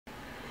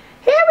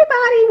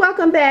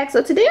welcome back.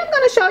 So today I'm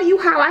going to show you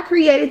how I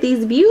created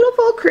these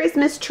beautiful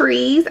Christmas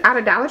trees out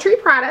of Dollar Tree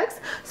products.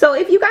 So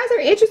if you guys are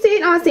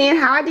interested on seeing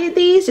how I did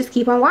these, just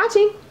keep on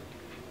watching.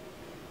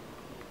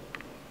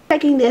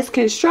 Taking this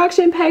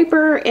construction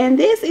paper, and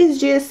this is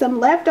just some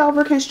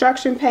leftover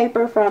construction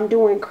paper from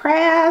doing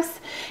crafts,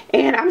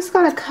 and I'm just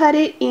going to cut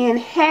it in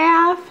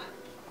half.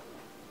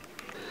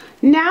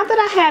 Now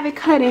that I have it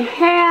cut in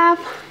half,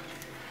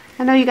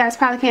 I know you guys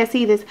probably can't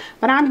see this,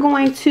 but I'm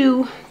going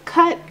to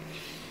cut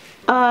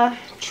a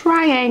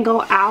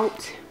triangle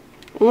out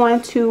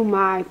onto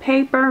my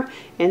paper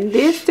in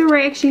this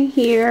direction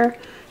here,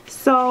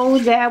 so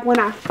that when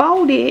I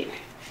fold it,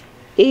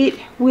 it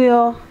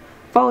will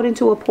fold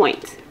into a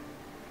point.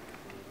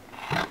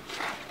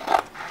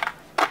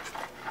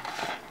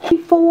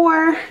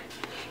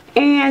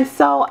 And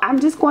so I'm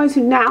just going to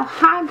now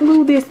hot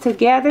glue this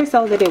together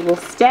so that it will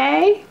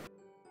stay.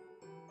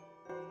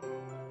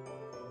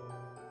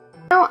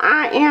 Now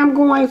I am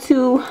going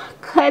to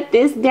cut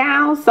this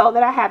down so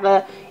that I have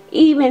an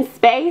even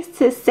space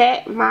to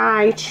set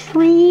my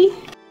tree.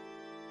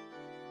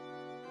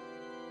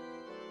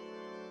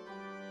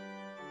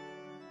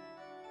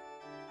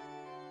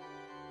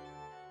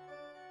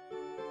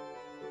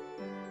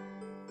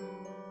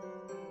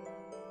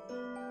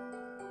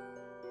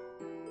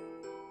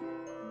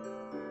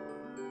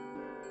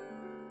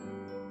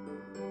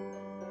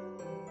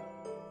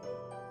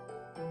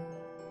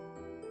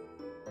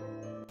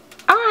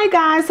 Alright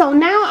guys, so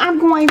now I'm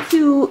going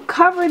to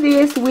cover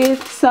this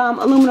with some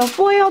aluminum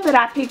foil that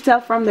I picked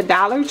up from the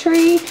Dollar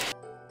Tree.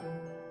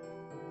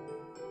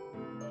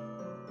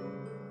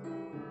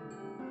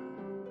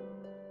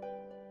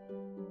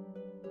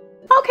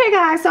 Okay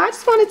guys, so I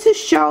just wanted to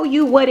show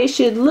you what it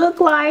should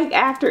look like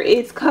after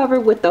it's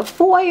covered with the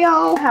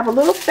foil. I have a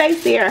little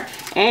space there,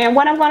 and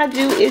what I'm going to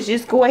do is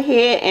just go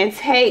ahead and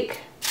take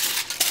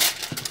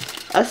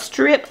a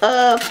strip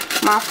of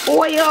my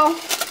foil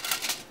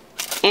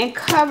and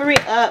cover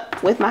it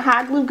up with my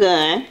hot glue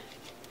gun,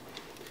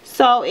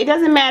 so it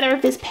doesn't matter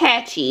if it's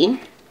patchy,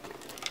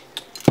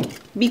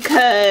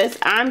 because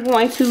I'm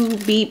going to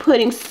be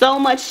putting so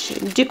much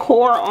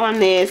decor on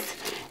this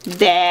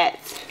that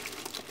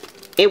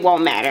it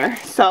won't matter.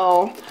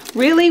 So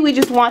really we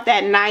just want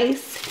that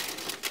nice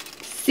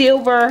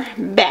silver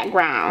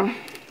background.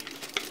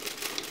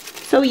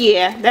 So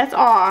yeah, that's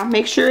all.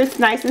 Make sure it's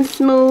nice and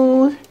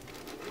smooth,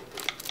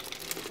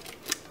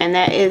 and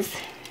that is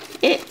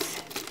it.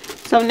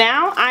 So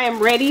now I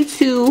am ready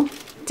to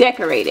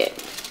decorate it.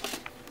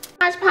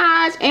 Hodge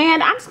Podge,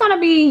 and I'm just going to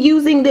be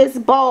using this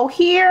bowl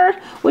here,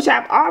 which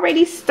I've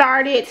already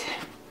started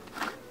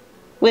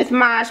with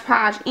Mod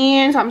Podge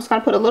in. So I'm just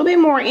going to put a little bit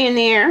more in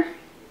there.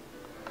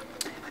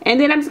 And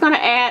then I'm just going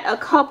to add a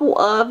couple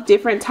of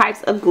different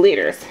types of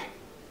glitters.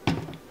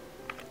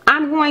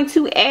 I'm going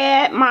to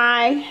add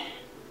my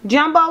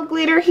jumbo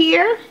glitter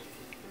here,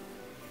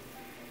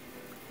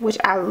 which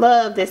I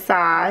love this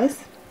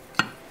size.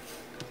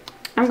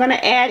 I'm going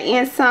to add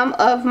in some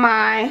of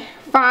my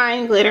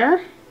fine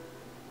glitter.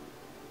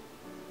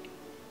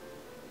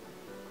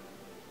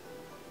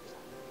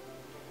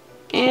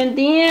 And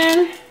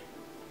then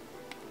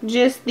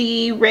just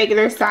the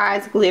regular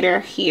size glitter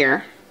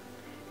here.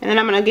 And then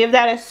I'm going to give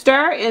that a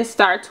stir and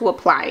start to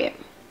apply it.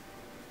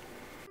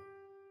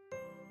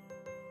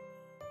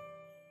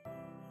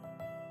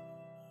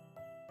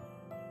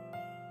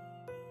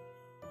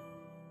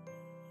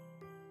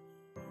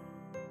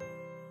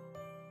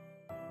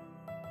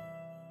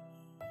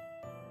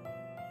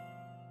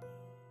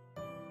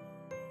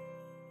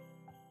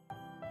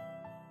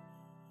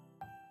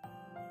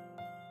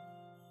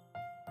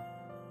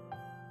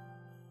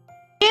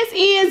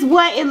 This is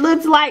what it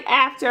looks like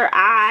after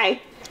I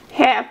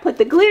have put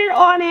the glitter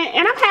on it,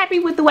 and I'm happy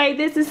with the way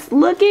this is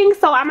looking.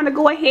 So I'm going to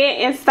go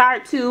ahead and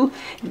start to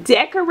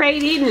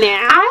decorate it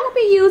now. I will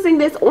be using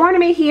this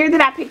ornament here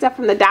that I picked up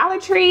from the Dollar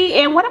Tree,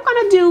 and what I'm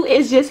going to do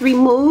is just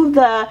remove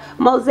the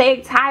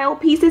mosaic tile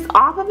pieces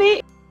off of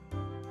it.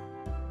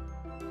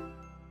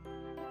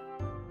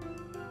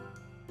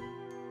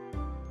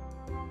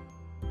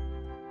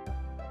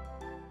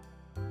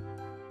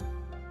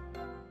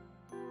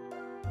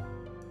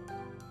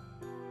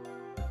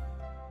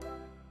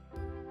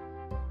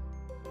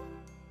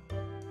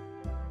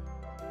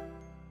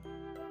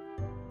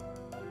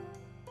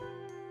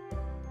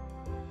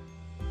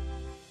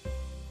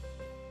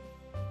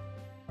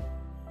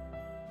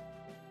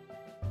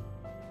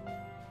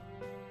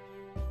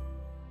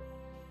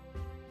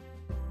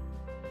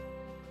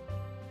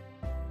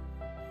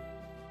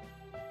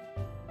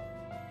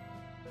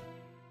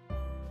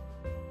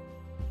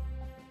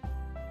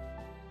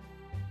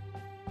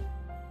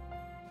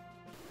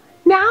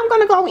 Now I'm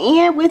going to go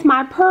in with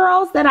my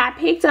pearls that I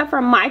picked up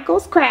from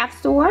Michael's craft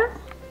store.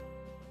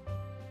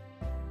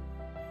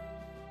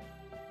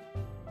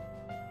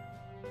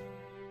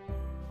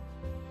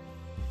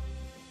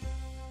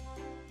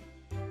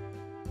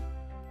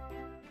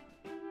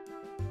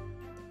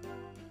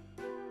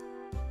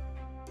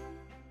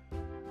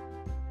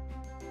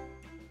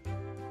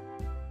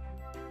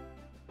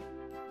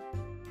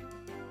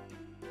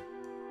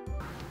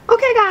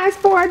 Okay guys,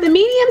 for the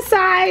medium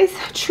size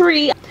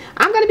tree,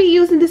 I'm going to be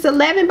using this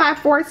 11 by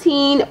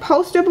 14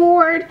 poster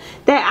board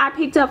that I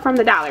picked up from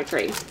the Dollar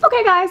Tree.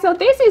 Okay guys, so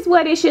this is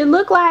what it should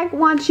look like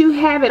once you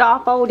have it all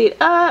folded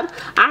up.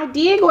 I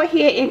did go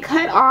ahead and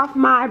cut off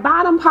my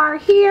bottom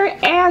part here,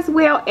 as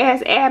well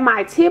as add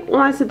my tip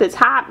onto the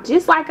top,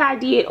 just like I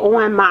did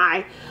on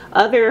my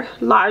other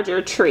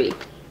larger tree.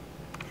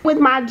 With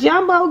my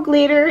jumbo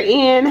glitter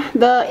in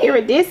the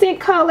iridescent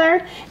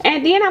color,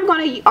 and then I'm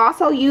going to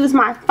also use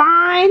my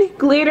fine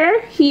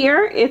glitter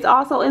here. It's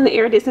also in the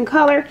iridescent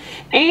color,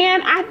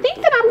 and I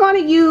think that I'm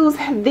going to use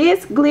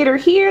this glitter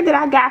here that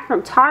I got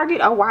from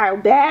Target a while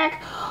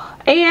back,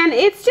 and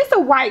it's just a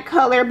white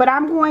color, but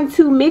I'm going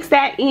to mix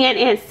that in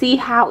and see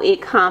how it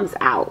comes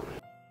out.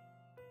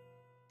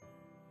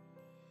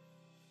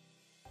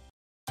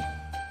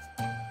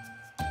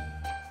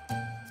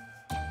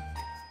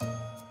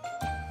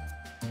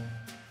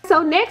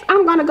 So next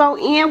I'm going to go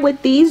in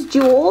with these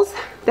jewels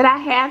that I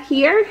have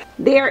here.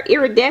 They're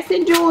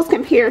iridescent jewels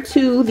compared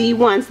to the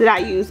ones that I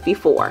used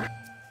before.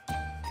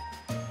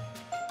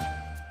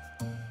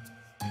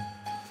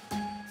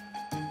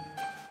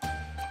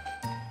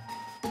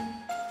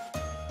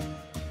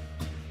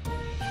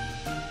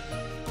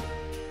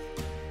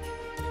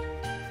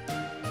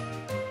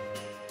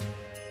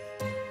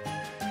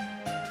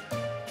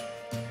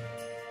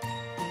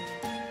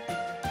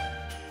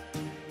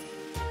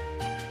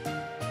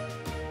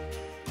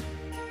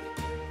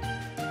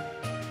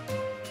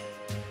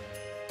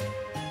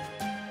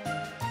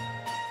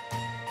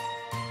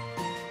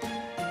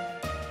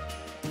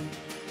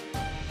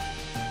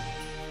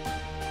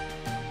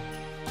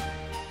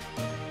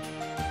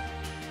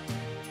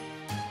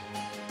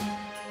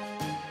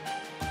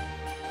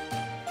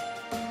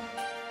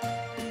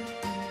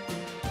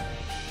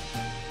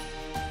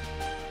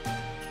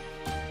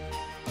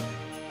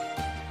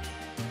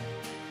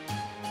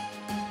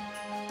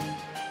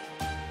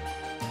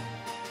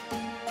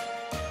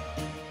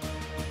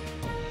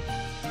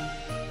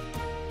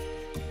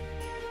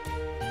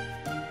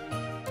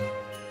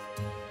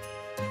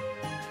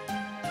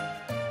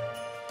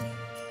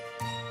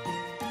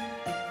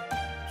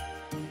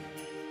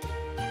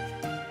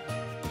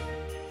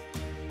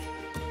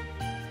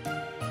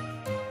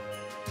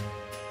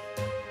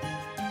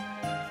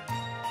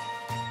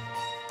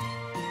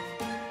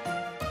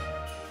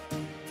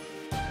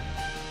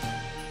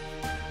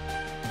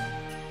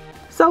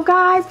 So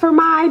guys, for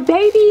my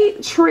baby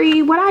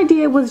tree, what I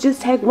did was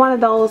just take one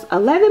of those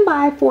 11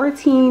 by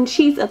 14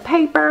 sheets of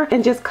paper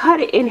and just cut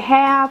it in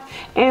half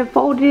and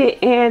folded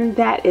it, and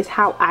that is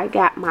how I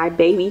got my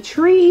baby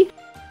tree.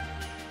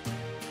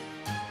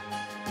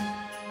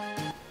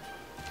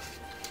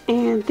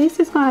 And this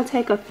is going to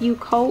take a few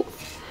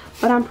coats,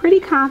 but I'm pretty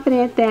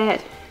confident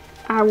that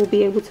I will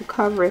be able to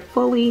cover it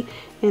fully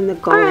in the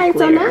gold glitter.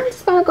 So now I'm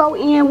just going to go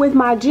in with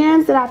my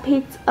gems that I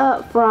picked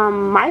up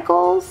from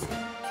Michael's.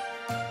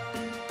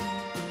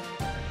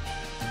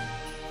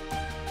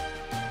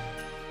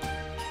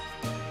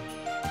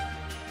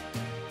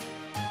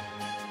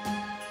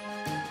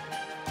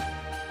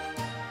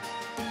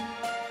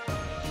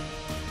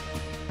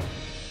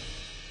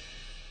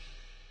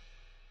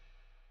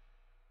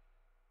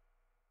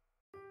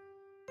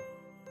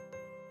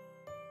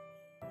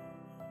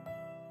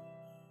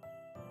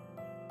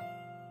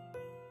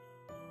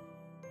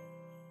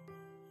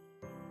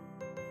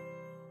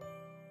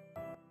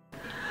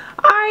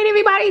 Alright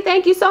everybody,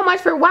 thank you so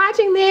much for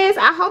watching this.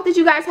 I hope that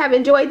you guys have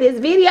enjoyed this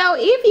video.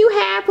 If you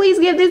have, please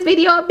give this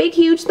video a big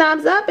huge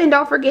thumbs up, and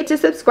don't forget to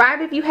subscribe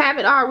if you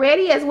haven't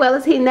already, as well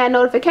as hitting that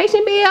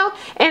notification bell.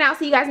 And I'll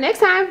see you guys next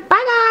time.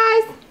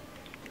 Bye guys.